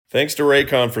Thanks to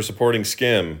Raycon for supporting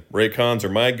SKIM. Raycons are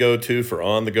my go-to for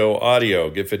on-the-go audio.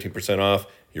 Get 15% off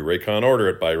your Raycon order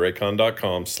at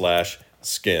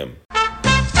buyraycon.com/skim.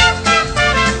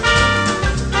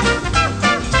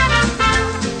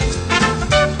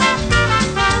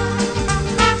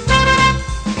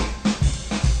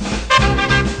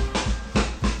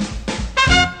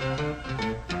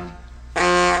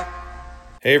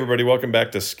 Hey everybody, welcome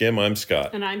back to SKIM. I'm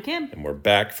Scott. And I'm Kim. And we're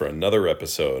back for another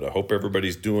episode. I hope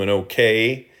everybody's doing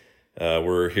okay.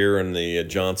 We're here in the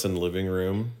Johnson living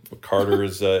room. Carter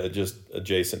is just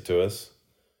adjacent to us.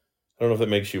 I don't know if that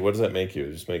makes you, what does that make you?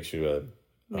 It just makes you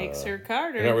Makes her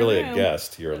Carter. You're not really a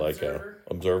guest. You're like observer.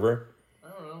 a observer. I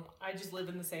don't know. I just live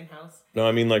in the same house. No,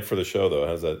 I mean like for the show though.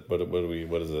 How's that? What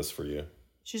is this for you?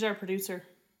 She's our producer.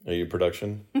 Are you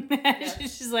production?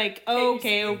 She's like,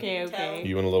 okay.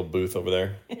 You in a little booth over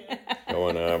there? Yeah.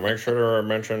 Going, make sure to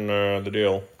mention the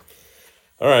deal.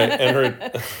 All right,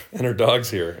 and her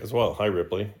dog's here as well. Hi,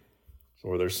 Ripley.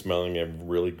 So they're smelling a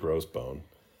really gross bone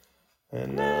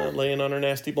and laying on her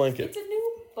nasty blanket. It's a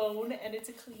new bone and it's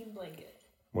a clean blanket.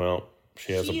 Well,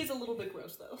 she is a little bit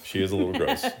gross though. She is a little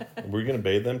gross. Are we gonna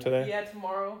bathe them today? Yeah,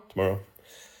 tomorrow.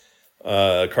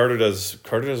 Carter does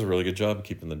a really good job of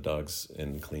keeping the dogs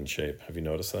in clean shape. Have you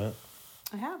noticed that?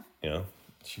 I have. Yeah.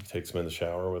 She takes them in the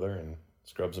shower with her and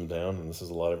scrubs them down, and this is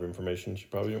a lot of information she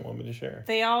probably didn't want me to share.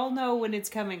 They all know when it's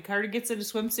coming. Carter gets in a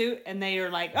swimsuit, and they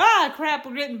are like, crap,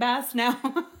 we're getting baths now.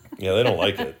 Yeah, they don't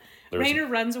like it. Rainer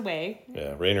runs away.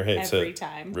 Yeah, Rainer hates every it.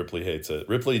 time. Ripley hates it.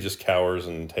 Ripley just cowers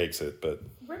and takes it, but...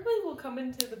 Ripley will come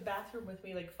into the bathroom with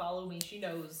me, like, follow me. She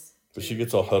knows. But she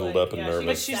gets all huddled up and nervous.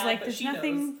 But she's like, there's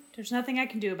nothing I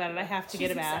can do about it. I have to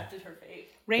get a bath. She's accepted her fate.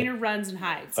 Rainer runs and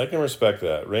hides. I can respect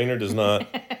that. Rainer does not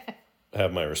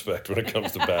have my respect when it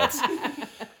comes to baths.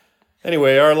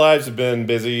 Anyway, our lives have been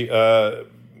busy. I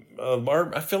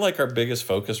feel like our biggest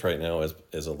focus right now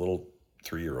is a little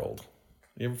 3-year-old.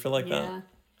 You ever feel like that?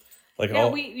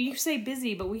 You say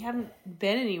busy, but we haven't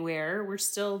been anywhere. We're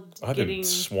still I've been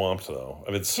swamped though.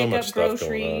 I've had so much stuff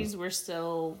groceries. going on. We're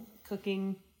still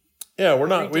cooking. Yeah, we're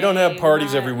not. We don't have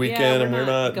parties every weekend, and we're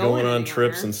not going on anywhere.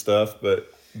 trips and stuff.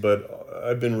 But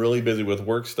I've been really busy with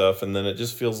work stuff, and then it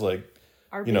just feels like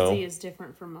our busy is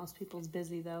different from most people's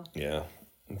busy, though. Yeah,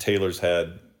 and Taylor's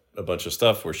had a bunch of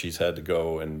stuff where she's had to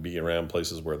go and be around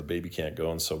places where the baby can't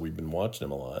go, and so we've been watching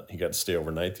him a lot. He got to stay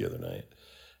overnight the other night,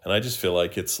 and I just feel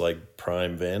like it's like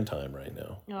prime van time right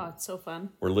now. Oh, it's so fun.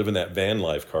 We're living that van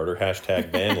life, Carter.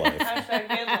 Hashtag van life. Hashtag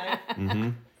van life. Mm-hmm.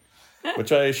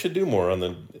 Which I should do more on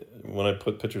when I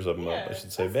put pictures of him up. I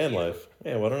should say van cute. life.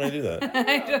 Yeah, why don't I do that?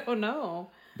 I don't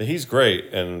know. But he's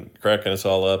great and cracking us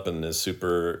all up and is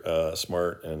super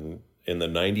smart and in the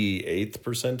 98th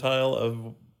percentile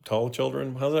of tall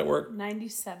children. How's that work?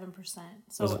 97%.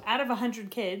 So out of 100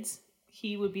 kids,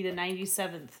 he would be the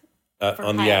 97th.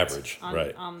 On the average,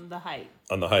 right. On the height.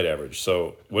 On the height average.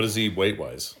 So what is he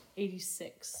weight-wise?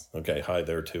 86. Okay, high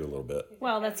there too a little bit.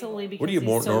 Well, that's only because what do you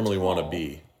normally tall. want to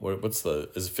be? Is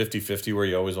it 50-50 where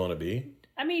you always want to be?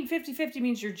 I mean, 50-50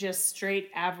 means you're just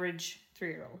straight average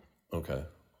 3-year-old. Okay.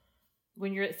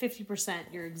 When you're at 50%,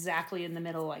 you're exactly in the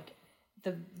middle, like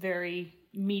the very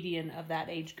median of that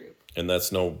age group. And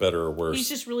that's no better or worse. He's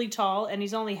just really tall, and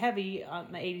he's only heavy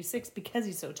on the 86 because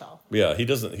he's so tall. Yeah,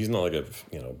 he's not like a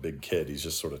big kid. He's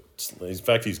just sort of, in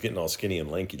fact, he's getting all skinny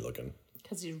and lanky looking.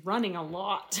 Because he's running a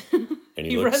lot. And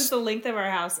he runs the length of our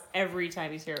house every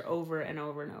time he's here, over and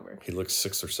over and over. He looks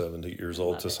 6 or 7 years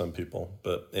old to some people.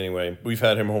 But anyway, we've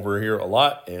had him over here a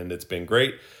lot, and it's been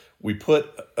great. We put,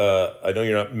 I know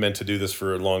you're not meant to do this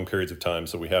for long periods of time,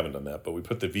 so we haven't done that, but we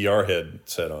put the VR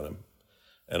headset on him.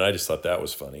 And I just thought that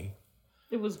was funny.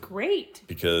 It was great.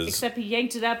 Except he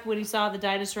yanked it up when he saw the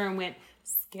dinosaur and went,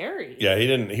 scary. Yeah,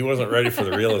 he wasn't ready for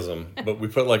the realism. But we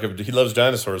put he loves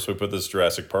dinosaurs, so we put this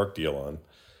Jurassic Park deal on.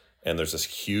 And there's this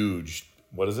huge,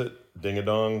 what is it?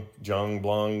 Ding-a-dong, jong,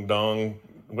 blong, dong.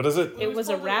 What is it? It was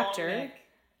a raptor.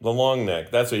 The long neck.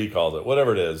 That's what he called it.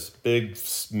 Whatever it is. Big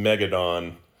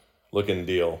megadon looking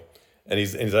deal. And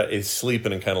he's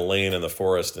sleeping and kind of laying in the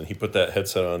forest. And he put that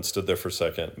headset on, stood there for a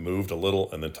second, moved a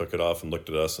little, and then took it off and looked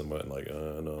at us and went like,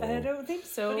 no. I don't think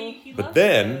so. But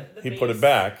then he put it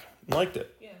back and liked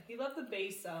it. Yeah, he loved the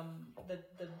base,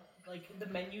 the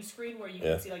menu screen where you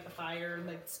can see like the fire and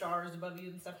like stars above you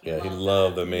and stuff. He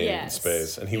loved the main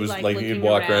space, and he was like he'd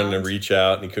walk around and reach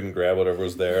out, and he couldn't grab whatever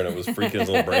was there, and it was freaking his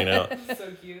little brain out.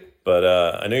 So cute.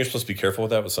 But I know you're supposed to be careful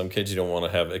with that. With some kids, you don't want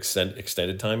to have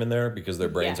extended time in there because their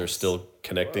brains are still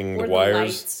connecting the wires. The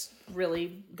lights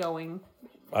really going.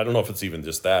 I don't know if it's even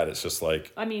just that. It's just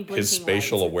like his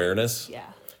spatial awareness. Yeah.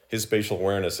 his spatial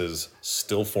awareness is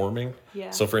still forming.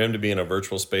 Yeah. So for him to be in a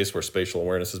virtual space where spatial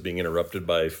awareness is being interrupted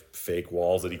by fake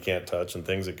walls that he can't touch and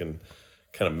things, it can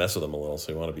kind of mess with him a little.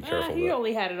 So you want to be careful. He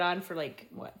only had it on for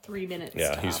 3 minutes.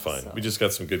 Yeah, tops, he's fine. So. We just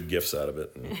got some good gifts out of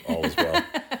it, and all is well.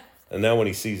 And now when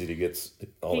he sees it, he gets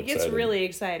all excited. He gets really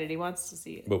excited. He wants to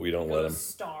see it. But we don't let him.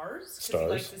 Stars. Because he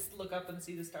likes to look up and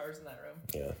see the stars in that room.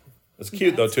 Yeah. It's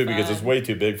cute though too, because it's way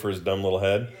too big for his dumb little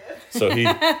head.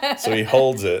 Yeah. So he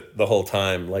holds it the whole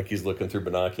time like he's looking through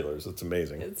binoculars. It's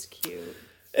amazing. It's cute.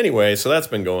 Anyway, so that's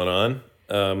been going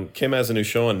on. Kim has a new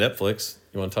show on Netflix.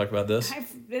 You want to talk about this?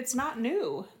 It's not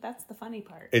new. That's the funny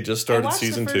part. It just started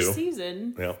season 2.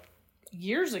 Season yeah.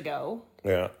 years ago.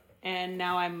 Yeah. And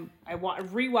now I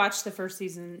rewatched the first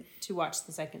season to watch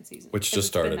the second season. Which just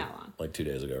started that long. like 2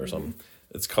 days ago or something.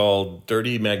 It's called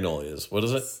Dirty Magnolias. What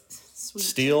is it?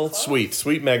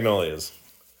 Sweet Magnolias.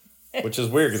 Which is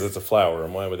weird because it's a flower,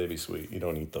 and why would they be sweet? You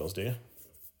don't eat those, do you?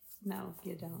 No,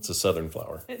 you don't. It's a southern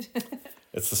flower.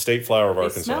 It's the state flower of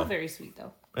Arkansas. They smell very sweet,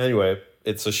 though. Anyway,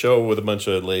 it's a show with a bunch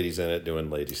of ladies in it doing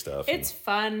lady stuff. It's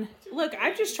fun. Look,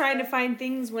 I'm just trying to find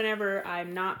things whenever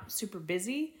I'm not super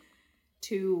busy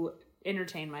to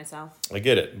entertain myself. I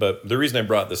get it, but the reason I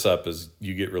brought this up is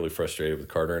you get really frustrated with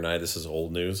Carter and I. This is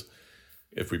old news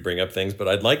if we bring up things, but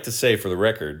I'd like to say for the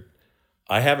record,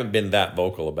 I haven't been that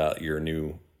vocal about your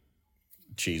new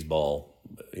cheese ball,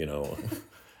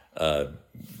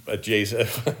 adjacent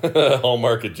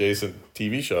Hallmark adjacent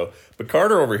TV show. But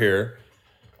Carter over here,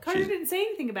 Carter didn't say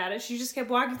anything about it. She just kept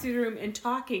walking through the room and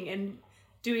talking and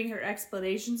doing her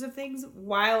explanations of things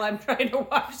while I'm trying to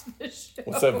watch the show.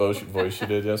 What's that voice she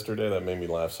did yesterday? That made me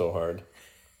laugh so hard.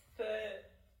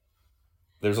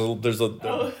 There's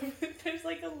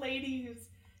like a lady who's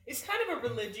it's kind of a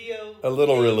religio. A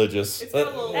little religious. It's got a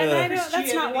little. And I know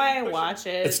that's not why I watch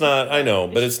it. It's not. I know,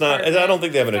 but it's not. I don't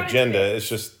think they have an agenda. It's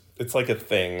just. It's like a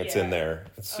thing. It's in there.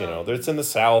 It's it's in the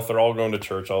South. They're all going to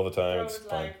church all the time. It's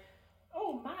fun. Like,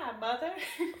 oh my mother,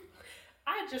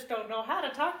 I just don't know how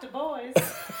to talk to boys.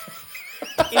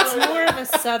 It's more of a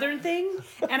Southern thing,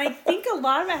 and I think a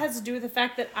lot of it has to do with the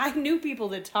fact that I knew people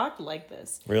that talked like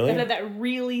this. Really? That had that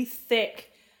really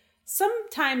thick,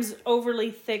 sometimes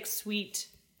overly thick, sweet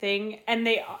thing, and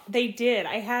they did.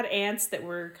 I had aunts that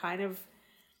were kind of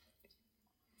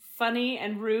funny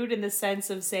and rude in the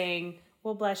sense of saying,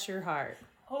 "Well, bless your heart."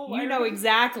 Oh, you know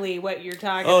exactly what you're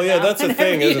talking about. Oh yeah, that's a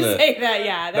thing, isn't it? Say that,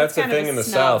 yeah, that's a kind thing of in the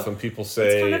snub. South when people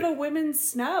say, "It's kind of a women's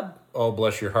snub." Oh,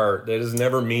 bless your heart. That is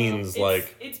never means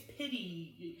like. It's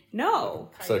pity. No.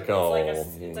 It's like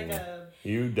it's like a.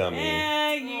 You dummy.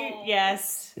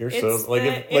 Yes. You're so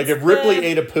if Ripley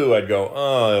ate a poo, I'd go,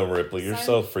 oh Ripley, you're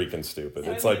so freaking stupid.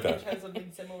 It's like that. Has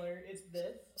something similar. It's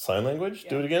this. Sign language?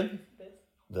 Do it again.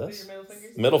 This. With your middle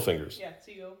fingers. Middle fingers. Yeah.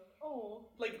 So you go, oh,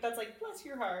 like that's like bless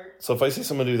your heart. So if I see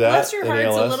someone do that, bless your heart's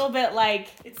ALS, a little bit like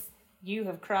you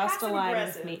have crossed a line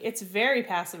with me. It's very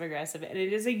passive aggressive, and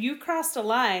it is you crossed a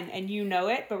line and you know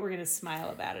it, but we're gonna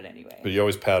smile about it anyway. But you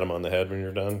always pat them on the head when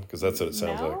you're done, because that's what it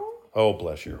sounds like. Oh,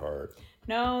 bless your heart.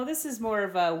 No, this is more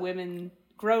of a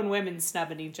grown women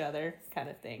snubbing each other kind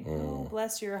of thing. Oh,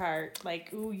 bless your heart.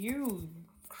 Like, ooh, you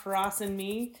crossing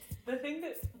me. The thing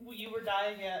that you were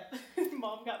dying at,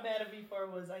 Mom got mad at me for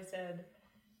was I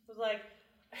was like,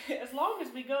 as long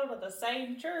as we go to the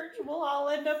same church, we'll all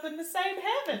end up in the same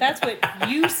heaven. That's what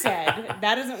you said.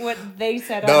 That isn't what they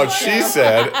said. No, she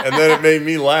said, and then it made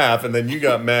me laugh, and then you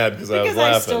got mad because I was laughing.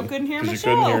 Because I still couldn't hear my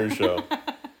show. Couldn't hear your show.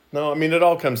 No, I mean, it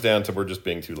all comes down to we're just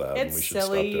being too loud, and we should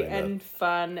stop doing that. It's silly and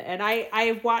fun, and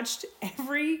I've watched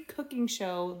every cooking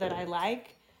show that I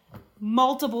like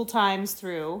multiple times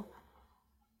through.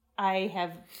 I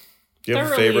have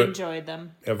thoroughly enjoyed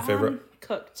them. You have a favorite?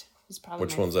 Cooked is probably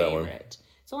Which my one's favorite. that one?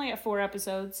 It's only got 4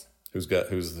 episodes. Who's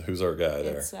our guy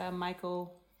there? It's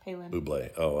Michael Palin.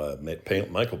 Bublé. Oh,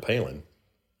 Michael Palin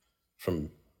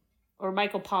or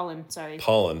Michael Pollan, sorry.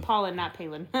 Pollan, not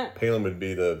Palin. Palin would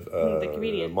be the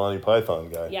comedian. Monty Python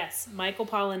guy. Yes, Michael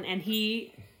Pollan, and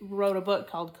he wrote a book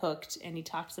called Cooked, and he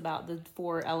talks about the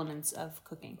 4 elements of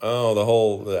cooking.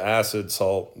 Oh, the acid,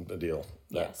 salt deal.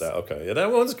 Yes. Okay. Yeah,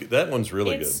 that one's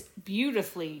really good. It's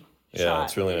beautifully shot. Yeah,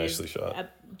 it's really nicely shot.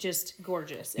 Just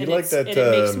gorgeous. You like that? And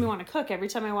it makes me want to cook every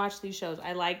time I watch these shows.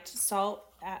 I liked Salt.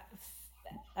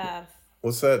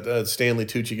 What's that Stanley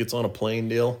Tucci gets on a plane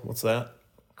deal? What's that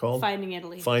called? Finding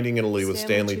Italy. Finding Italy with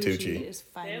Stanley Tucci. Is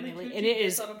Finding Italy. And it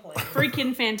is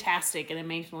freaking fantastic, and it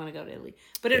makes me want to go to Italy.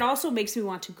 But it also makes me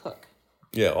want to cook.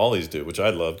 Yeah, all these do, which I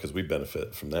love because we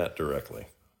benefit from that directly.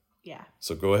 Yeah.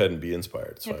 So go ahead and be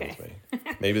inspired. It's fine with me.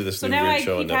 Maybe this so new now weird I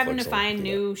show on keep Netflix. having to find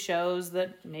new shows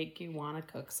that make you want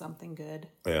to cook something good.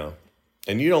 Yeah.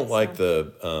 And you don't like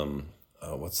the,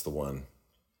 what's the one?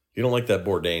 You don't like that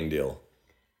Bourdain deal?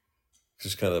 It's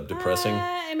just kind of depressing.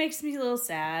 It makes me a little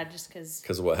sad just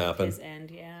because of what happened. His end,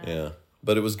 yeah. Yeah,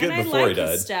 but it was good and before I he died.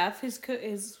 His stuff,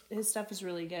 his stuff is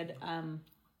really good.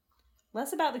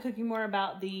 Less about the cooking, more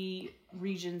about the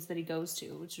regions that he goes to,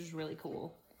 which is really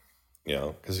cool.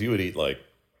 Yeah, because he would eat like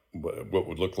what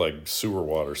would look like sewer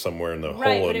water somewhere in the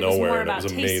right, hole but of it was nowhere, more and it about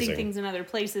was tasting amazing. things in other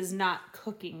places, not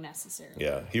cooking necessarily.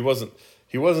 Yeah, he wasn't.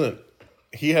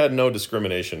 He had no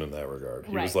discrimination in that regard.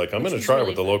 He was like, I'm going to try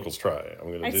what the locals try.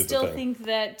 I'm going to do the thing. I still think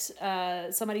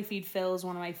that Somebody Feed Phil is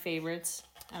one of my favorites.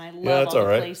 And I love all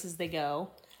the places they go.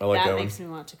 I like that makes me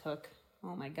want to cook.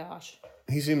 Oh my gosh.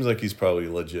 He seems like he's probably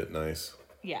legit nice.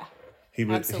 Yeah.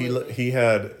 Absolutely. He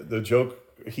had the joke.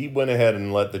 He went ahead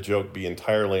and let the joke be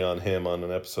entirely on him on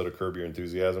an episode of Curb Your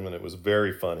Enthusiasm. And it was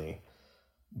very funny.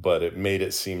 But it made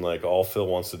it seem like all Phil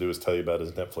wants to do is tell you about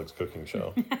his Netflix cooking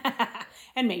show.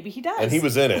 And maybe he does. And he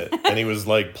was in it. And he was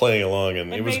like playing along.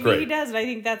 And it was great. Maybe he does. And I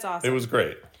think that's awesome. It was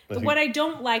great. But what I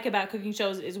don't like about cooking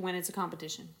shows is when it's a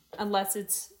competition. Unless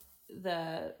it's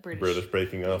the British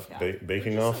baking off.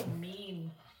 Baking off. So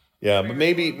mean. Yeah, but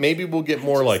maybe we'll get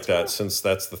more like that since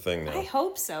that's the thing now. I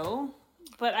hope so.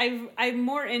 But I'm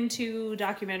more into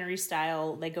documentary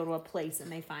style. They go to a place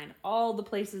and they find all the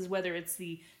places, whether it's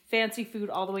the fancy food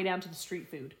all the way down to the street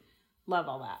food. Love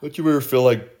all that. Don't you ever feel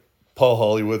like Paul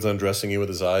Hollywood's undressing you with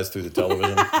his eyes through the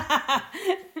television?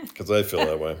 Because I feel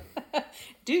that way.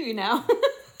 Do you now?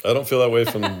 I don't feel that way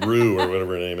from Rue or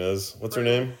whatever her name is. What's her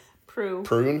name? Prue.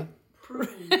 Prune? Prue.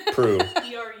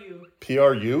 P-R-U.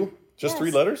 P-R-U? Just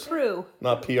 3 letters? Prue.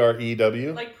 Not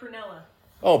P-R-E-W? Like Prunella.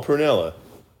 Oh, Prunella.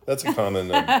 That's a common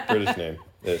British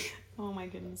name-ish. Oh my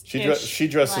goodness. She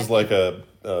dresses like a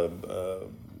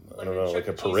I don't know, like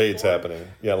a parade's happening.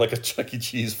 Yeah, like a Chuck E.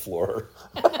 Cheese floor.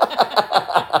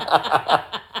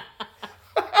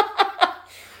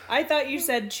 I thought you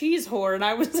said cheese whore, and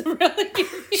I was really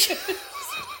confused.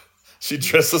 She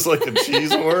dresses like a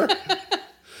cheese whore?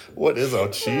 What is a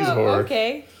cheese whore?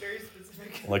 Okay. Very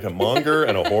specific. Like a monger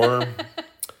and a whore.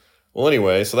 Well,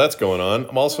 anyway, so that's going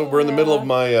on. We're in the middle of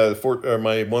my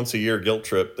my once a year guilt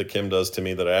trip that Kim does to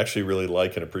me that I actually really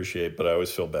like and appreciate, but I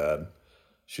always feel bad.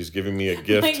 She's giving me a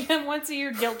gift. Like a once a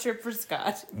year guilt trip for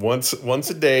Scott. Once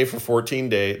a day for 14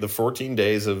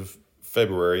 days of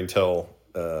February until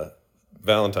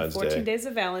Valentine's Day. 14 days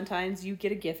of Valentine's, you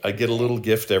get a gift. I get a little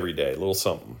gift every day, a little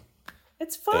something.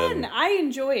 It's fun. I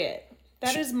enjoy it.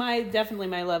 That is definitely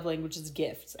my love language is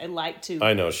gifts. I like to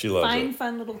I know, she loves find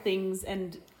fun little things,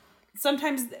 and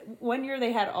sometimes one year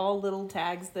they had all little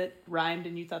tags that rhymed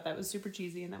and you thought that was super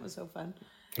cheesy and that was so fun.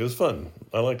 It was fun.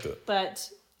 I liked it. But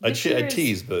I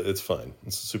tease, but it's fine.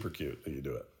 It's super cute that you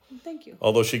do it. Thank you.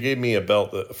 Although she gave me a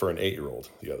belt for an 8-year-old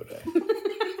the other day.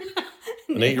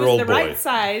 An 8-year-old boy. The right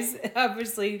size,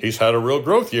 obviously. He's had a real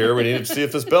growth year. We need to see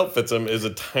if this belt fits him. Is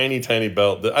a tiny, tiny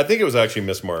belt. I think it was actually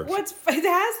mismarked. It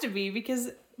has to be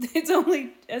because it's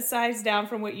only a size down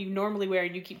from what you normally wear,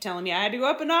 and you keep telling me I had to go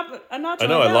up a notch. I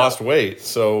know. I lost weight,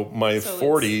 so my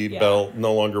 40 belt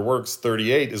no longer works.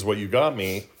 38 is what you got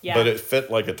me, but it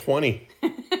fit like a 20.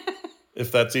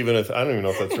 If that's even I don't even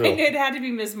know if that's real. It had to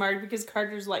be mismarked because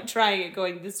Carter's like trying it,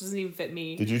 going, "This doesn't even fit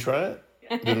me." Did you try it?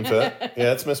 Didn't fit?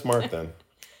 Yeah, it's mismarked then.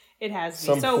 It has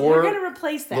to be. So we're going to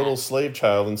replace that. Little slave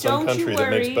child in some country that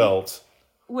makes belts.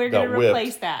 We're going to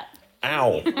replace that.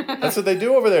 Ow. That's what they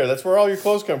do over there. That's where all your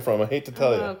clothes come from. I hate to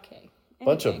tell you. Okay.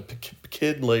 Bunch of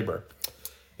kid labor.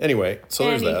 Anyway, so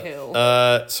there's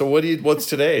that. So what's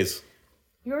today's?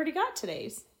 You already got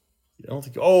today's. I don't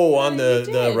think. Oh, on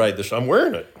the right. I'm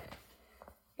wearing it.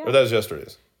 Yeah. Or that was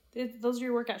yesterday's. Those are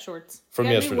your workout shorts. From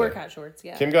yesterday. New workout shorts,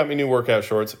 yeah. Kim got me new workout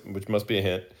shorts, which must be a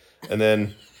hint. And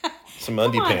then some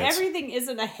undie pants. Everything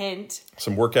isn't a hint.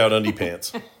 Some workout undie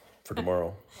pants for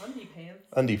tomorrow. Undie pants?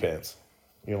 Undie pants.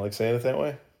 You don't like saying it that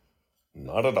way?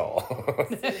 Not at all.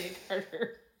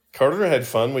 Carter had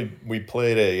fun. We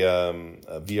played a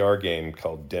VR game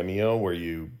called Demio, where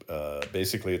you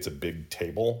basically it's a big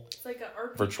table. It's like an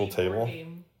virtual table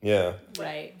game. Yeah.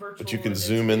 Right. But you can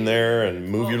zoom in there and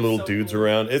move your little dudes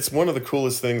around. It's one of the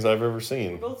coolest things I've ever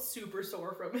seen. We're both super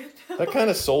sore from it. That kind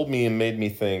of sold me and made me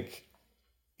think,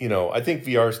 I think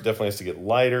VR definitely has to get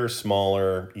lighter,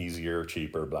 smaller, easier,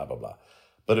 cheaper, blah, blah, blah.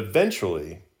 But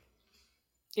eventually,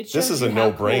 this is a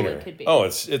no-brainer. Cool oh,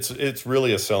 it's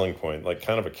really a selling point, like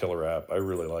kind of a killer app. I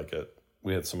really like it.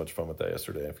 We had so much fun with that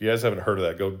yesterday. If you guys haven't heard of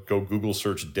that, go Google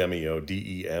search Demio,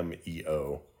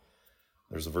 Demeo.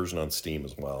 There's a version on Steam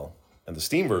as well. And the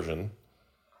Steam version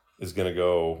is going to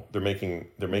go, they're making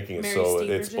it so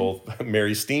it's both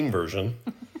Mary Steam version.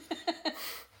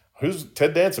 Who's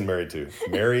Ted Danson married to?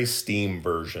 Mary Steam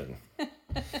version.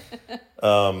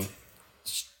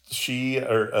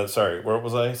 what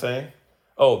was I saying?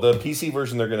 Oh, the PC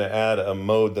version, they're going to add a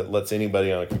mode that lets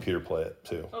anybody on a computer play it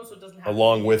too. Oh, so it doesn't have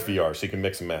along with VR, so you can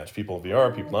mix and match. People in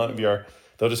VR, people not in VR.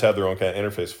 They'll just have their own kind of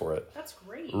interface for it. That's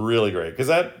great. Really great. Because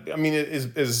it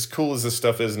is as cool as this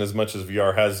stuff is, and as much as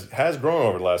VR has grown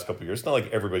over the last couple of years, it's not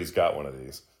like everybody's got one of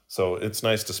these. So it's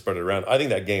nice to spread it around. I think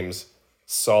that game's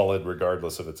solid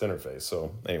regardless of its interface.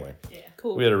 So anyway,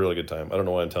 Cool. We had a really good time. I don't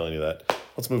know why I'm telling you that.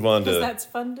 Let's move on to... Because that's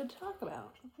fun to talk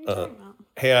about. What are you talking about?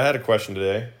 Hey, I had a question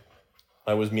today.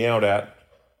 I was meowed at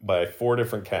by 4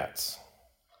 different cats.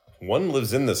 1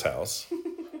 lives in this house.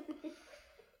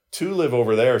 2 live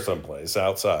over there someplace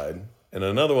outside. And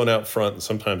another one out front. And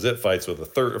sometimes it fights with a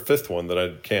 3rd or 5th one that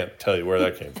I can't tell you where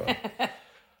that came from.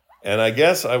 And I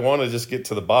guess I want to just get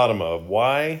to the bottom of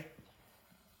why...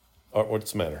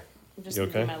 what's the matter? I'm just You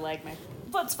moving okay? my leg. My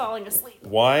foot's falling asleep.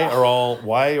 Why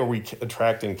are we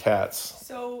attracting cats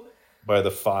So by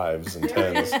the 5s and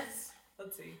there 10s? is,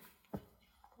 let's see,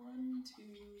 1, 2,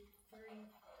 3,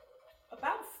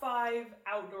 about 5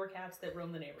 outdoor cats that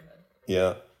roam the neighborhood.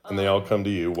 Yeah, and they all come to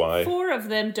you. Why? 4 of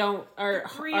them are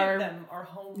 3 of them are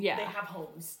home. Yeah. They have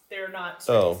homes. They're not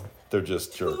strays. Oh, they're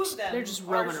just 2 jerks. of them They're just are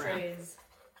roaming around. strays.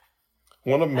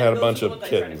 One of them And had a those bunch are the of ones I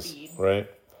try to kittens, feed. right?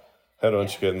 Had a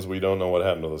bunch of kittens. We don't know what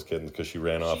happened to those kittens because she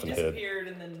ran off She and hid. disappeared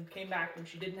and then came back when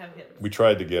she didn't have kittens. We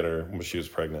tried to get her when she was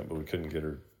pregnant, but we couldn't get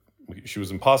her. She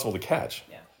was impossible to catch.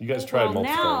 Yeah. You guys tried Well,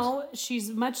 multiple times. now she's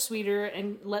much sweeter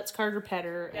and lets Carter pet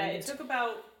her. Yeah, and it took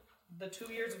about the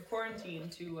 2 years of quarantine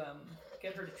to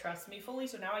get her to trust me fully,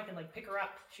 so now I can pick her up.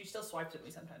 She still swipes at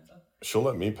me sometimes though. She'll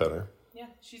let me pet her. Yeah,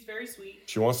 she's very sweet.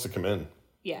 She wants to come in,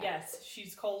 yeah. Yes,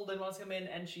 she's cold and wants to come in,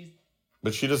 and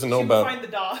but she doesn't she know will about find the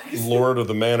dogs. Lord of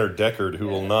the Manor Deckard, who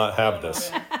will not have No, this.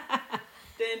 yeah.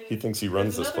 Then He thinks he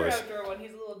runs there's this another place. outdoor one.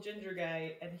 He's a little ginger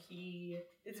guy, and he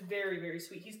is very, very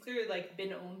sweet. He's clearly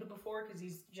been owned before because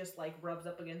he's just rubs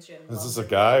up against you. And Is loves this a it.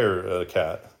 guy or a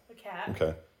cat? A cat.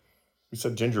 Okay. You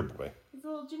said ginger boy. He's a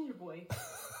little ginger boy.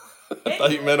 I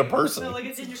thought you meant a person. No, a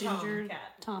ginger, Ginger cat.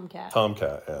 tomcat.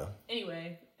 Tomcat, yeah.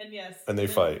 Anyway, and yes. And they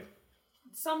then fight.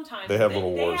 Sometimes They have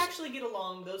little They wars. actually get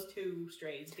along. Those 2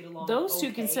 strays get along. Those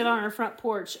 2 can okay. sit on our front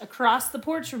porch, across the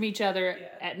porch from each other Yeah.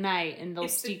 at night, and they'll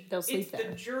It's sleep. the, They'll sleep it's there.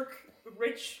 the jerk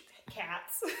rich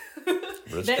cats.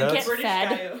 Rich That cats? get British fed.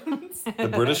 guy owns. The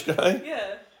British guy?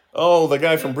 Yeah. Oh, the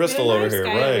guy from Bristol The over nice here,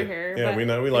 guy right? over here, Yeah, but we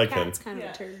know we the like him. cat's kind of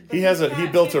Yeah. a turd. But He his he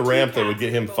cats built a get 2 ramp that would cats get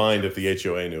and him they're both fined if jerks. the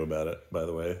HOA knew about it. By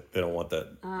the way, they don't want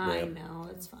that I ramp. know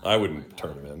it's fine. I wouldn't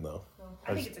turn him in though.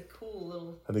 I think it's a cool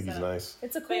little. I think he's setup. nice.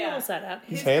 It's a cool But yeah. little setup.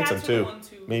 He's His handsome cats are the too. ones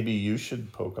who- Maybe you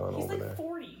should poke on He's over there.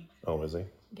 40. Oh, is he?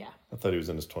 Yeah, I thought he was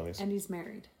in his 20s. and he's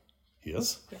married. He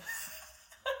is? Yes.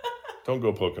 Don't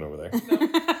go poking over there.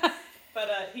 But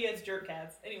he has jerk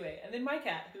cats. Anyway, and then my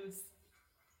cat, who's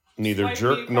Neither swiped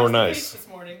jerk me nor across the face nice. this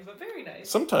morning, but very nice.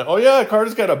 Sometimes. Oh yeah,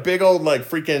 Carter's got a big old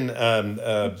freaking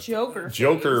Joker.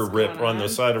 Joker face rip going on the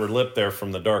side of her lip there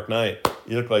from the Dark Knight.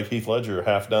 You look like Heath Ledger,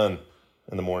 half done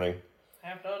in the morning.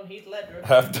 Half done Heath Ledger.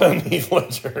 Half done Heath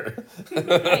Ledger.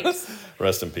 Thanks.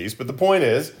 Rest in peace. But the point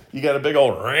is, you got a big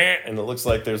old rant, and it looks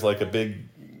like there's a big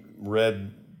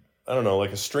red, I don't know,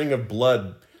 like a string of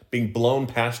blood being blown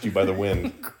past you by the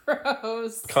wind.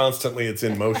 Gross. Constantly, it's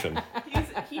in motion.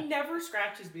 He never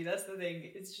scratches me. That's the thing.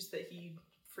 It's just that he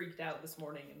freaked out this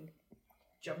morning and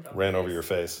jumped up. Ran over your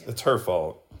face. It's her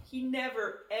fault. He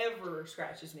never ever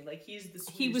scratches me. He's the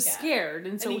sweetest He was cat. scared,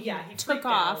 and so And he he took freaked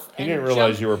off. out. He and didn't realize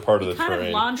jumped. you were part of He the kind terrain.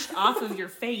 of launched off of your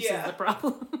face Yeah. is the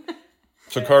problem.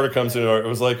 So Carter comes in. It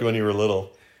was like when you were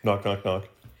little. Knock, knock, knock.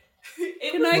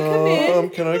 It Can was I come in?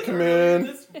 Can I come earlier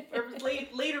in?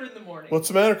 later in the morning. What's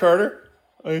the matter, Carter?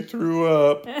 I threw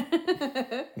up.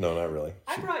 No, not really.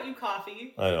 I brought you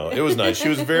coffee. I know. It was nice. She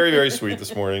was very, very sweet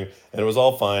this morning, and it was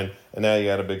all fine. And now you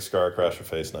got a big scar across your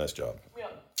face. Nice job. Yeah.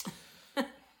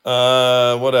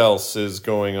 What else is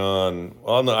going on?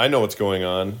 Well, I know what's going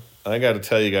on. I got to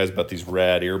tell you guys about these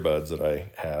rad earbuds that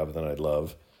I have that I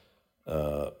love.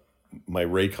 My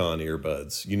Raycon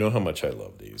earbuds. You know how much I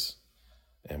love these.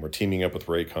 And we're teaming up with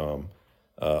Raycom.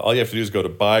 All you have to do is go to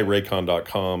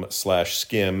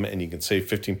buyraycon.com/skim, and you can save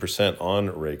 15% on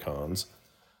Raycons.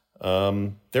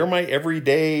 They're my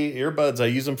everyday earbuds. I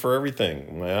use them for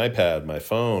everything. My iPad, my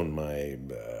phone, my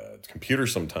computer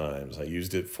sometimes. I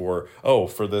used it for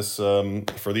this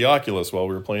for the Oculus while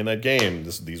we were playing that game.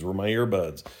 These were my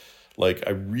earbuds.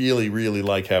 I really, really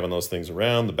like having those things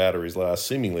around. The batteries last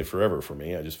seemingly forever for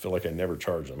me. I just feel like I never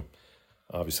charge them.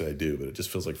 Obviously I do, but it just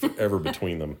feels like forever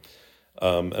between them.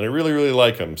 And I really, really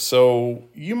like them. So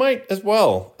you might as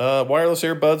well. Wireless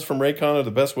earbuds from Raycon are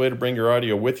the best way to bring your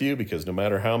audio with you, because no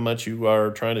matter how much you are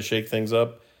trying to shake things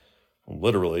up,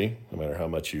 literally, no matter how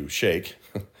much you shake,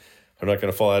 They're not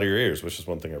going to fall out of your ears, which is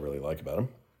one thing I really like about them.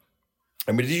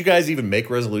 I mean, did you guys even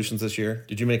make resolutions this year?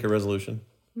 Did you make a resolution?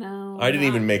 No. I didn't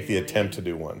even make the attempt to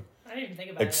do one. I didn't even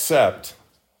think about Except,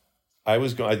 I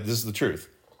was going. This is the truth.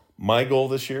 My goal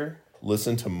this year: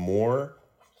 listen to more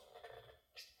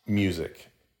music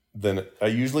than I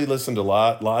usually listen to.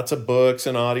 Lots of books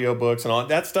and audiobooks and all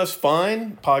that stuff's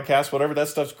fine. Podcasts, whatever, that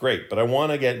stuff's great. But I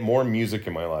want to get more music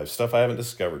in my life. Stuff I haven't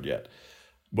discovered yet.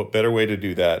 What better way to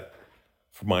do that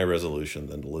for my resolution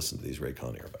than to listen to these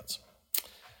Raycon earbuds?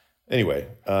 Anyway,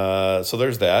 so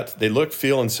there's that. They look,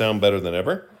 feel, and sound better than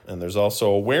ever. And there's also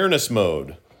awareness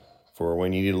mode for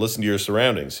when you need to listen to your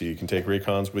surroundings. So you can take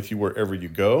Raycons with you wherever you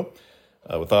go.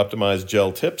 With optimized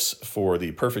gel tips for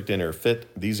the perfect in-ear fit,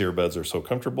 these earbuds are so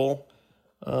comfortable.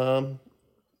 They'll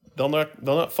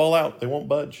not fall out. They won't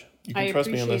budge. You can trust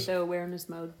me on this. I appreciate the awareness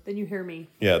mode. Then you hear me.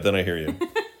 Yeah, then I hear you.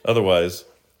 Otherwise,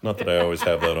 not that I always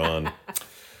have that on.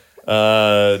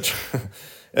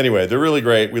 Anyway, they're really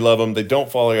great. We love them. They don't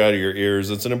fall out of your ears.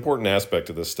 It's an important aspect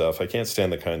of this stuff. I can't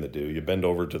stand the kind that do. You bend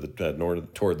over to the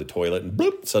toward the toilet and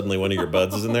bloop, suddenly one of your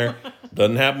buds is in there.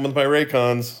 Doesn't happen with my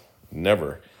Raycons.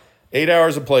 Never. 8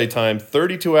 hours of playtime,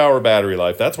 32-hour battery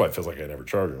life. That's why it feels like I never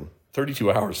charge them.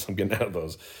 32 hours I'm getting out of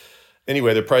those.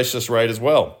 Anyway, they're priced just right as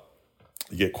well.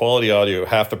 You get quality audio,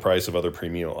 half the price of other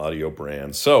premium audio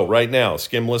brands. So right now,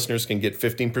 Skim listeners can get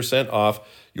 15% off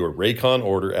your Raycon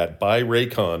order at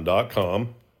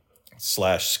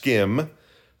buyraycon.com/skim.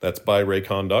 That's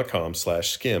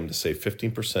buyraycon.com/skim to save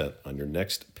 15% on your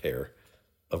next pair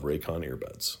of Raycon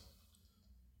earbuds.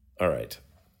 All right.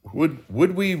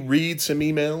 Would we read some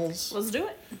emails? Let's do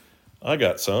it. I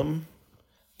got some.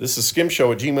 This is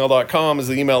skimshow@gmail.com is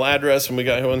the email address. And we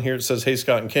got one here that says, "Hey,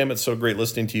 Scott and Kim, it's so great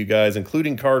listening to you guys,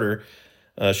 including Carter.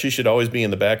 She should always be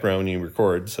in the background when you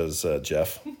record," says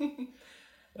Jeff.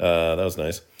 That was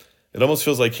nice. "It almost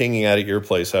feels like hanging out at your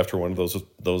place after one of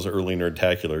those early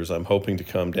nerdtaculars. I'm hoping to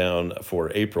come down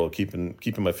for April, keeping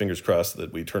my fingers crossed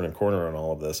that we turn a corner on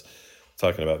all of this."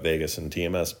 Talking about Vegas and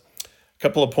TMS.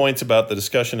 Couple of points about the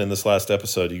discussion in this last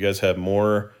episode. You guys have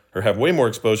way more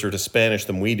exposure to Spanish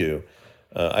than we do.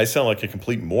 I sound like a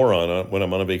complete moron when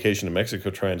I'm on a vacation in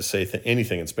Mexico trying to say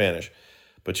anything in Spanish.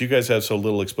 But you guys have so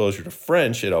little exposure to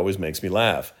French, it always makes me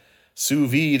laugh. Sous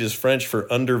vide is French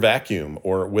for under vacuum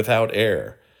or without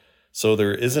air. So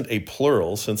there isn't a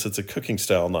plural since it's a cooking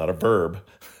style, not a verb.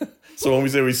 So when we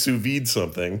say we sous vide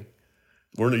something,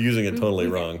 we're not using it totally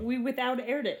wrong. We without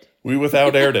aired it. We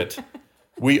without aired it.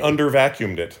 We under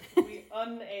vacuumed it. We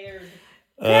unaired.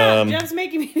 Yeah, Jeff's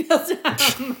making me feel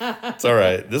dumb. It's all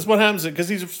right. This is what happens because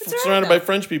he's surrounded by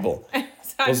French people.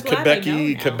 Those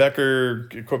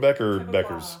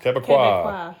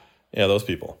Quebecois. Yeah, those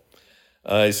people.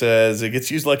 He says, "It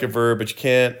gets used like a verb, but you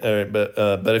can't.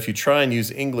 But if you try and use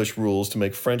English rules to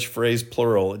make French phrase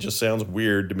plural, it just sounds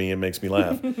weird to me and makes me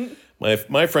laugh.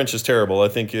 My French is terrible. I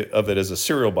think of it as a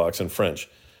cereal box in French.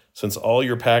 Since all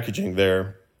your packaging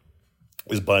there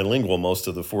is bilingual most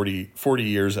of the 40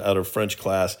 years out of French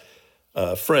class,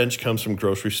 French comes from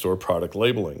grocery store product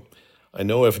labeling. I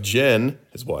know if Jen,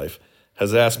 his wife,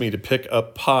 has asked me to pick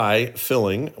up pie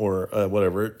filling or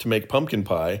whatever to make pumpkin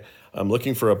pie, I'm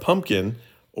looking for a pumpkin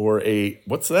or a,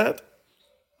 what's that?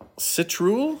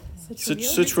 Citrule?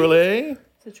 Citrulé?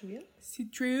 Citrule?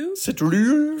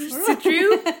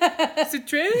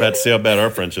 About to see how bad our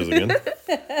French is again.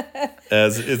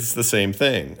 As it's the same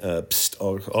thing.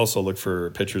 Also look for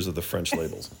pictures of the French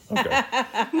labels. Okay.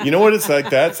 You know what it's like?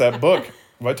 That's that book.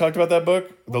 Have I talked about that book?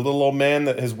 The little old man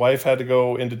that his wife had to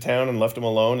go into town and left him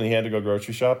alone and he had to go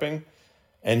grocery shopping.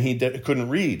 And he couldn't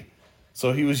read.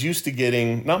 So he was used to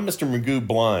getting, not Mr. Magoo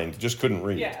blind, just couldn't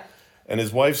read. Yeah. And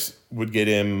his wife would get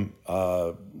him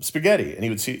spaghetti.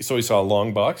 And he saw a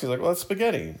long box. He's like, well, that's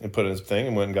spaghetti. And put it in his thing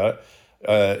and went and got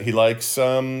it. He likes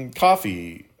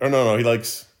coffee. Or no, he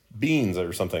likes beans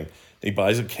or something. He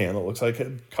buys a can that looks like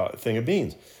a thing of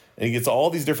beans. And he gets all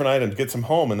these different items, gets them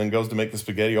home, and then goes to make the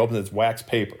spaghetti, opens it's wax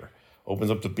paper.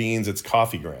 Opens up the beans, it's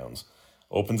coffee grounds.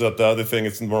 Opens up the other thing,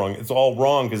 it's wrong. It's all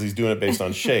wrong because he's doing it based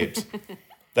on shapes.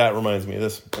 That reminds me of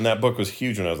this. And that book was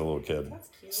huge when I was a little kid. That's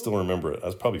cute. Still remember it. I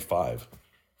was probably 4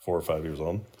 or 5 years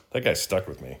old. That guy stuck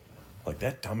with me. Like,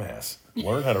 that dumbass.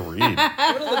 Learn how to read.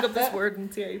 I'm going to look up this word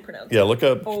and see how you pronounce it. Yeah, look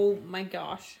up. Oh, my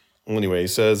gosh. Anyway, he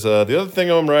says, the other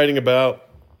thing I'm writing about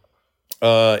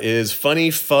is funny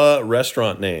pho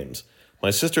restaurant names.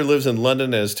 My sister lives in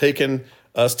London and has taken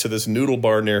us to this noodle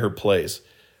bar near her place.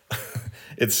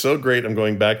 It's so great. I'm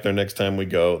going back there next time we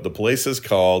go. The place is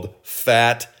called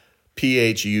Fat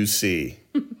PHUC.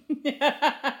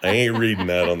 I ain't reading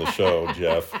that on the show,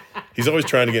 Jeff. He's always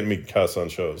trying to get me to cuss on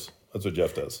shows. That's what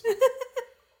Jeff does.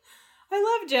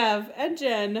 I love Jeff and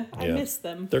Jen. I Yeah. miss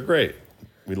them. They're great.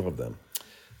 We love them.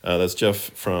 That's Jeff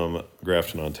from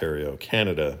Grafton, Ontario,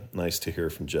 Canada. Nice to hear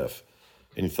from Jeff.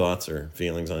 Any thoughts or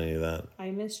feelings on any of that?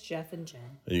 I miss Jeff and Jen.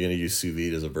 Are you going to use sous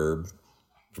vide as a verb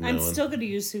from I'm now on? still going to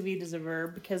use sous vide as a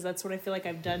verb because that's what I feel like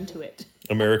I've done to it.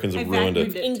 Americans have I ruined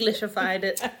vacuumed it. Englishified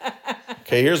it.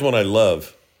 Okay, here's one I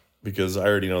love because I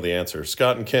already know the answer.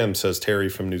 Scott and Kim, says Terry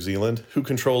from New Zealand. Who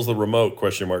controls the remote?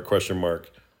 Question mark, question mark.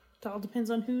 It all depends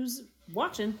on who's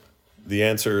watching. The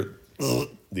answer,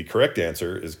 the correct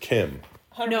answer is Kim.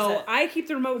 100%. No, I keep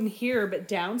the remote in here, but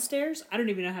downstairs, I don't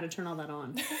even know how to turn all that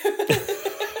on.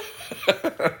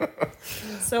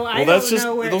 So I that's don't just-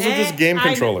 know where. those are just game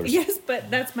controllers. Yes,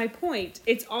 but that's my point.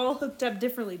 It's all hooked up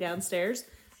differently downstairs.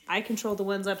 I control the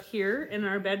ones up here in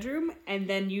our bedroom, and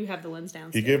then you have the ones You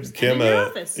downstairs. give and Kim in your a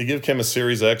office. you give Kim a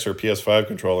Series X or PS5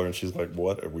 controller, and she's like,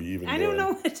 "What are we even I doing?" don't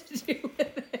know what to do with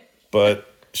it. But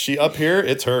she up here,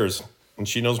 it's hers, and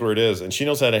she knows where it is, and she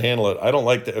knows how to handle it. I don't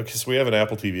like that because we have an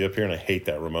Apple TV up here, and I hate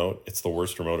that remote. It's the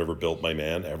worst remote ever built by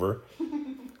man ever.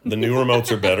 The new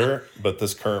remotes are better, but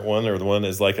this current one or the one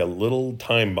is like a little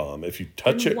time bomb. If you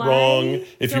touch it Why wrong,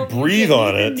 if you don't breathe get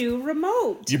on me the it, new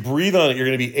remote. you breathe on it, you're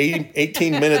going to be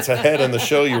 18 minutes ahead on the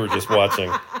show you were just watching.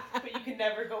 But you can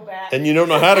never go back. And you don't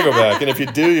know how to go back. And if you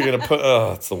do, you're going to put,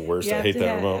 oh, it's the worst. You I have hate to that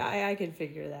have- remote. I can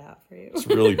figure that out for you. It's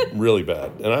really, really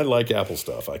bad. And I like Apple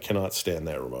stuff. I cannot stand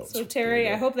that remote. So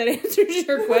Terry, I hope that answers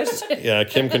your question. Yeah,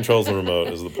 Kim controls the remote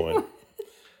is the point.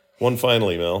 One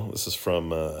final email. This is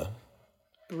from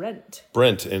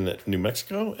Brent in New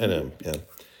Mexico. NM, yeah.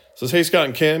 Says, hey, Scott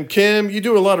and Kim. Kim, you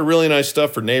do a lot of really nice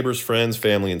stuff for neighbors, friends,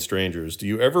 family, and strangers. Do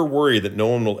you ever worry that no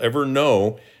one will ever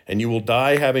know and you will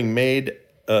die having made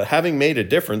a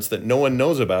difference that no one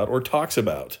knows about or talks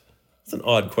about? It's an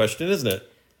odd question, isn't it?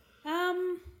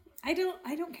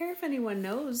 I don't care if anyone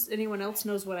else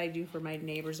knows what I do for my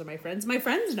neighbors or my friends. My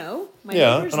friends know. My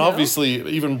Yeah, neighbors and know. obviously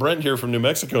even Brent here from New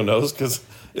Mexico knows because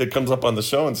it comes up on the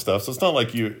show and stuff. So it's not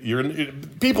like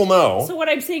people know. So what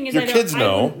I'm saying is Your kids I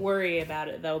know. wouldn't worry about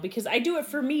it though, because I do it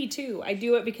for me too. I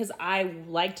do it because I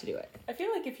like to do it. I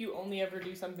feel like if you only ever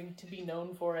do something to be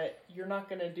known for it, you're not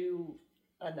going to do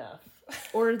enough.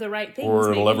 Or the right things.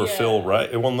 Or it'll maybe. never feel right.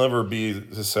 It will never be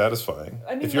satisfying.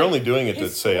 I mean, if you're like, only doing it to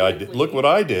say, "I did. Look what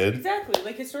I did." Exactly.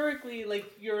 Like historically, like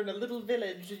you're in a little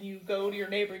village and you go to your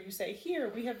neighbor and you say,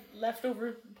 "Here, we have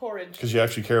leftover porridge." Because you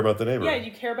actually care about the neighbor. Yeah,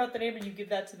 you care about the neighbor. You give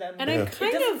that to them. And Yeah. I'm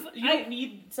kind of. You don't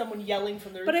need someone yelling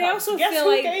from the But rooftops. I also Guess feel who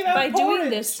like gave out by doing porridge?"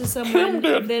 this to someone,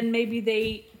 did. then maybe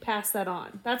they pass that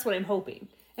on. That's what I'm hoping.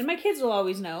 And my kids will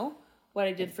always know what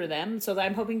I did for them, so that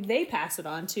I'm hoping they pass it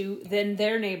on to then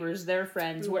their neighbors, their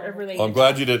friends, wherever they. Well, I'm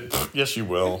glad you did. Yes, you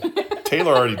will.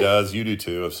 Taylor already does. You do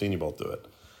too. I've seen you both do it.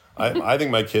 I think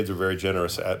my kids are very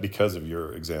generous because of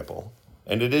your example.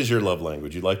 And it is your love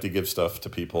language. You like to give stuff to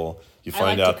people. You I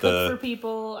find like out to cook for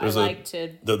people. I there's like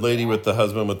to. the lady with the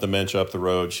husband with dementia up the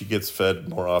road. She gets fed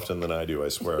more often than I do. I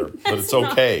swear, but it's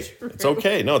not okay. true. It's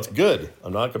okay. No, it's good.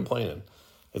 I'm not complaining.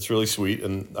 It's really sweet,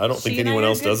 and I don't think She and I anyone are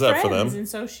else good does that for friends, them. And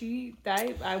so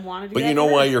I wanted to. But you know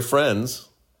why you're friends?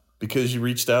 Because you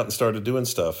reached out and started doing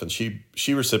stuff, and she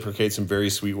reciprocates in very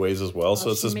sweet ways as well. So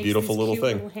it's this beautiful little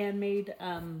thing. Little handmade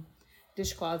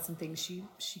dishcloths and things.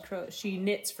 She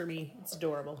knits for me. It's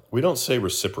adorable. We don't say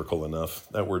reciprocal enough.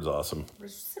 That word's awesome.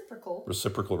 Reciprocal.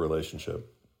 Reciprocal relationship.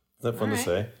 Isn't that fun to All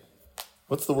say?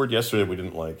 What's the word yesterday we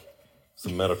didn't like? It's a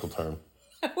medical term.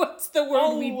 What's the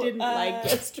word we didn't like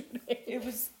yesterday? It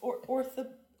was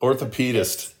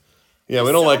Orthopedist. Yeah,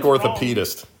 we don't like sounds wrong.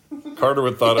 orthopedist. Carter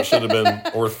would thought it should have been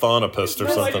orthonopist or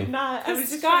No, I did something. not. I was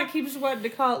just Scott keeps wanting to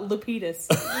call it Lapidus.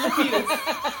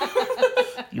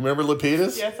 You remember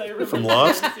Lapidus? Yes, I remember. From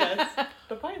Lost? Yes.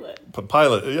 The pilot.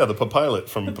 Pilot. Yeah, the pilot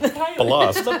from Pilot.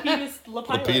 Lost. Lapidus.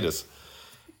 Lapidus.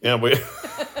 Yeah, we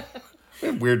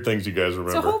have weird things you guys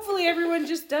remember. So hopefully everyone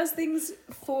just does things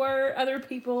for other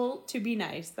people to be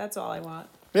nice. That's all I want.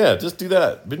 Yeah, just do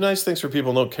that. Do nice things for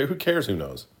people. No, who cares who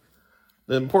knows?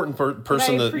 The important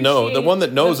person that knows, the one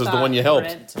that knows the is the one you thought,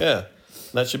 helped. Brent. Yeah,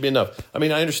 that should be enough. I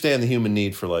mean, I understand the human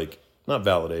need for not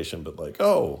validation, but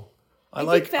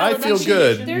I feel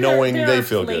good knowing they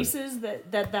feel good. Places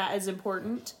that is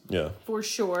important. Yeah. For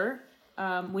sure.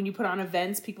 When you put on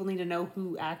events, people need to know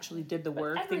who actually did the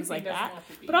work, things like everything that. doesn't have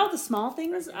to be But all the small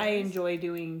things I enjoy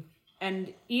doing,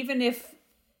 and even if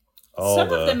All some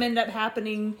the- of them end up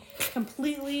happening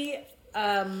completely,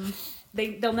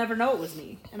 they'll never know it was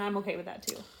me, and I'm okay with that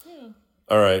too.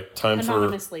 All right, time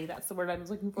Anonymously, that's the word I was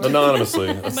looking for. for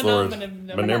anonymously. That's the word.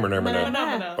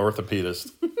 Phenomena.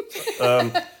 Orthopedist.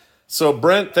 So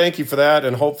Brent, thank you for that,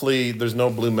 and hopefully there's no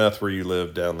blue meth where you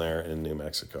live down there in New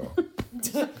Mexico.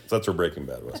 That's where Breaking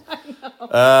Bad was.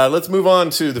 Let's move on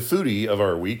to the foodie of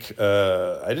our week.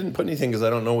 I didn't put anything because I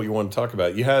don't know what you want to talk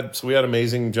about. We had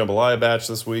amazing jambalaya batch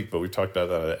this week, but we talked about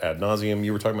that ad nauseum.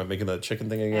 You were talking about making that chicken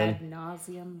thing again. Ad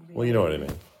nauseum. Really? Well, you know what I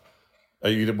mean. What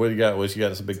do you got? You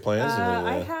got some big plans?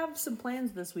 I have some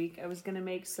plans this week. I was gonna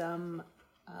make some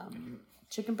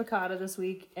chicken piccata this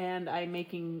week, and I'm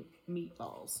making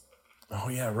meatballs. Oh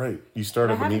yeah, right. You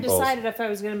started with meatballs. I haven't decided if I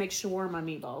was gonna make shawarma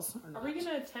meatballs or not. Are we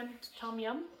gonna attempt tom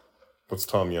yum? What's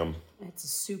tom yum? It's a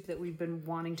soup that we've been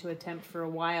wanting to attempt for a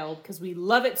while because we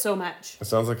love it so much. It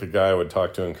sounds like a guy I would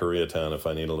talk to in Koreatown if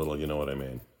I need a little, you know what I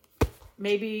mean.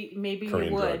 Maybe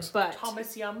Korean you would, drugs. but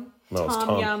Thomas Yum. No, it's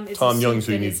Tom Yum is Tom Young's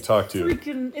who you need to talk to.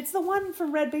 It's the one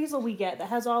from Red Basil we get that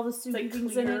has all the soupy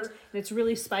things in it, and it's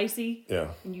really spicy. Yeah,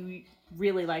 and you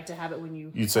really like to have it when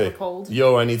you'd say, cold.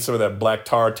 "Yo, I need some of that black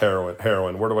tar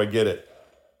heroin. Where do I get it?"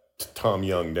 Tom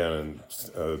Young down in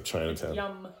Chinatown.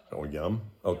 Yum. Oh, Yum.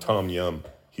 Oh, Tom Yum.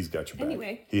 He's got your back.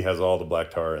 Anyway, he has all the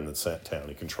black tar in the town.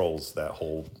 He controls that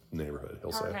whole neighborhood.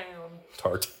 He'll say,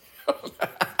 "Tar town."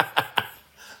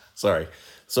 Sorry.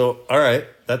 So, all right,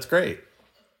 that's great.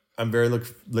 I'm very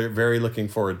looking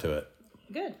forward to it.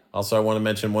 Good. Also, I want to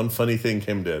mention one funny thing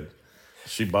Kim did.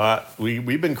 She bought,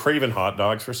 we've been craving hot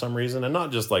dogs for some reason, and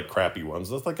not just like crappy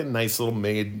ones. It's like a nice little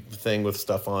made thing with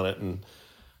stuff on it and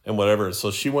whatever. So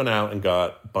she went out and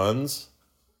got buns,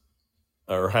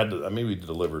 or had to, maybe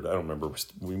delivered. I don't remember.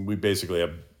 We basically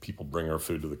have people bring our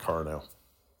food to the car now.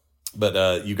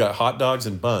 But you got hot dogs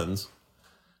and buns,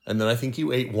 and then I think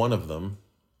you ate one of them.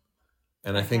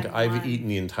 And I think I've eaten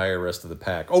the entire rest of the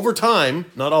pack. Over time,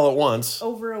 not all at once.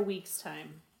 Over a week's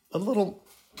time. A little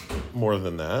more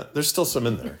than that. There's still some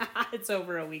in there. It's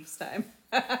over a week's time.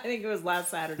 I think it was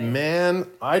last Saturday. Man,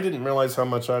 I didn't realize how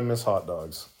much I miss hot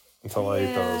dogs until I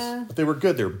ate those. But they were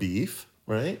good. They're beef,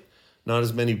 right? Not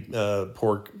as many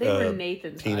pork they were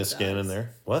Nathan's penis skin in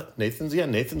there. What? Nathan's? Yeah,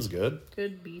 Nathan's good.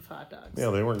 Good beef hot dogs. Yeah,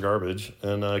 they weren't garbage.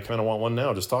 And I kind of want one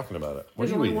now just talking about it.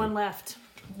 There's only one left.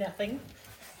 Nothing.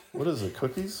 What is it,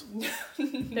 cookies?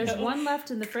 There's one left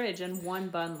in the fridge and one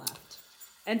bun left.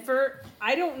 And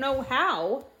I don't know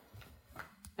how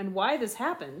and why this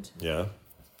happened. Yeah.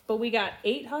 But we got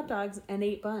 8 hot dogs and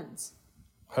 8 buns.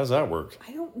 How does that work?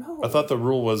 I don't know. I thought the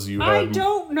rule was you had... I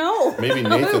don't know. Maybe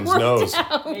Nathan's nose.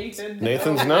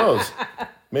 Nathan's nose.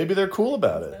 Maybe they're cool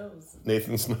about it.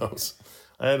 Nathan's nose.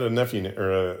 I had a nephew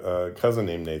or a cousin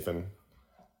named Nathan,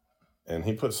 and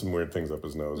he put some weird things up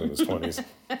his nose in his 20s.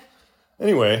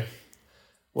 Anyway,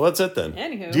 well, that's it then.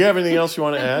 Anywho. Do you have anything else you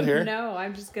want to add here? No,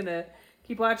 I'm just going to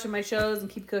keep watching my shows and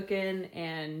keep cooking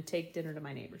and take dinner to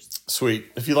my neighbors. Sweet.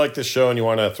 If you like this show and you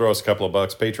want to throw us a couple of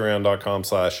bucks,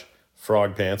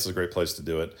 patreon.com/frogpants is a great place to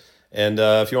do it. And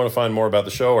if you want to find more about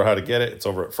the show or how to get it, it's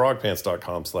over at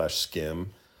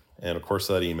frogpants.com/skim. And, of course,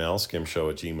 that email,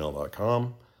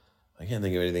 skimshow@gmail.com. I can't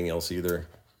think of anything else either.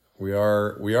 We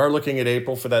are looking at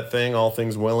April for that thing, all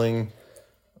things willing.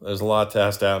 There's a lot to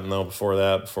test out, and though before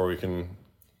we can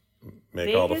make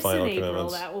Vegas all the final in April,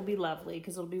 commitments. that will be lovely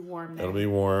because it'll be warm there. It'll be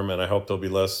warm, and I hope there'll be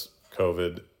less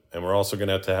COVID. And we're also going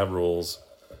to have rules.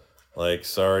 Like,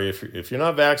 sorry, if you're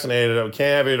not vaccinated, we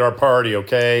can't have you at our party,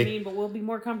 okay? But we'll be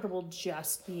more comfortable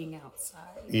just being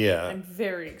outside. Yeah. I'm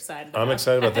very excited. I'm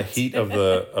excited about the heat of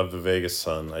the Vegas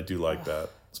sun. I do like that,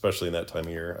 especially in that time of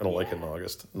year. I don't like it in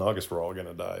August. In August, we're all going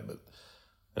to die, but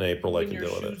in April, I can deal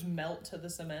with it. Your shoes melt to the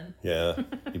cement. Yeah,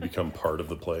 you become part of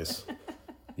the place.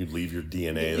 You leave your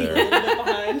DNA there.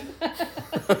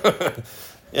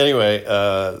 Anyway,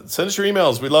 send us your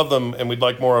emails. We love them, and we'd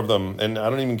like more of them. And I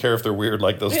don't even care if they're weird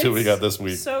like those two we got this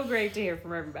week. So great to hear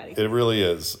from everybody. It really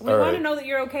is. We want to know that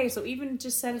you're okay, so even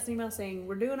just send us an email saying,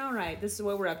 we're doing all right. This is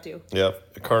what we're up to.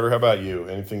 Yep. Carter, how about you?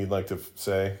 Anything you'd like to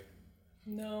say?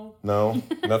 No. No?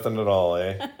 Nothing at all,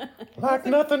 eh? Like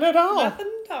nothing at all.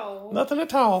 Nothing at all. Nothing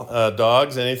at all.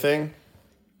 Dogs, anything?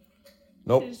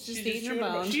 Nope. She's just eating her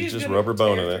bones. She's just rubber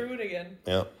boning it. Through it again.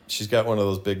 Yeah. She's got one of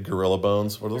those big gorilla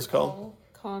bones. What are those called?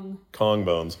 Kong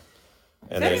bones.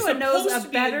 And if anyone knows a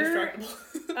better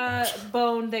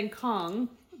bone than Kong,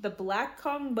 the black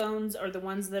Kong bones are the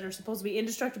ones that are supposed to be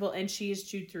indestructible, and she has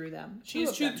chewed through them. She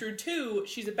has chewed through 2.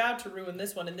 She's about to ruin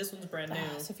this one, and this one's brand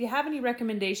new. So if you have any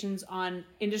recommendations on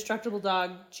indestructible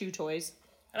dog chew toys,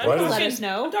 and let us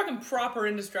know. I'm talking proper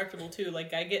indestructible too.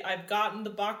 Like I've gotten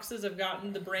the boxes, I've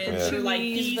gotten the brands. Yeah. Like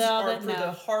these are for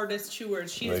the hardest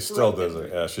chewers. She still does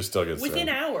it. Yeah, she still gets within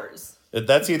hours.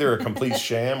 That's either a complete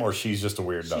sham or she's just a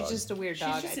weird dog. She's just a weird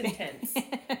dog. She's just intense.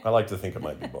 I like to think it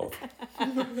might be both.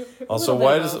 Also,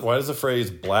 why does the phrase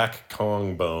black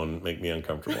Kong bone make me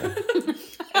uncomfortable?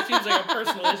 That seems like a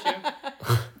personal issue.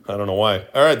 I don't know why.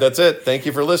 All right, that's it. Thanks,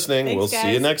 you for listening. Thanks, we'll guys.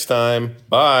 see you next time.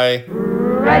 Bye.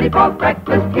 ready for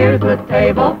breakfast. Here's the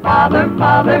table. Father,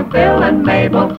 Mother, Bill, and Mabel.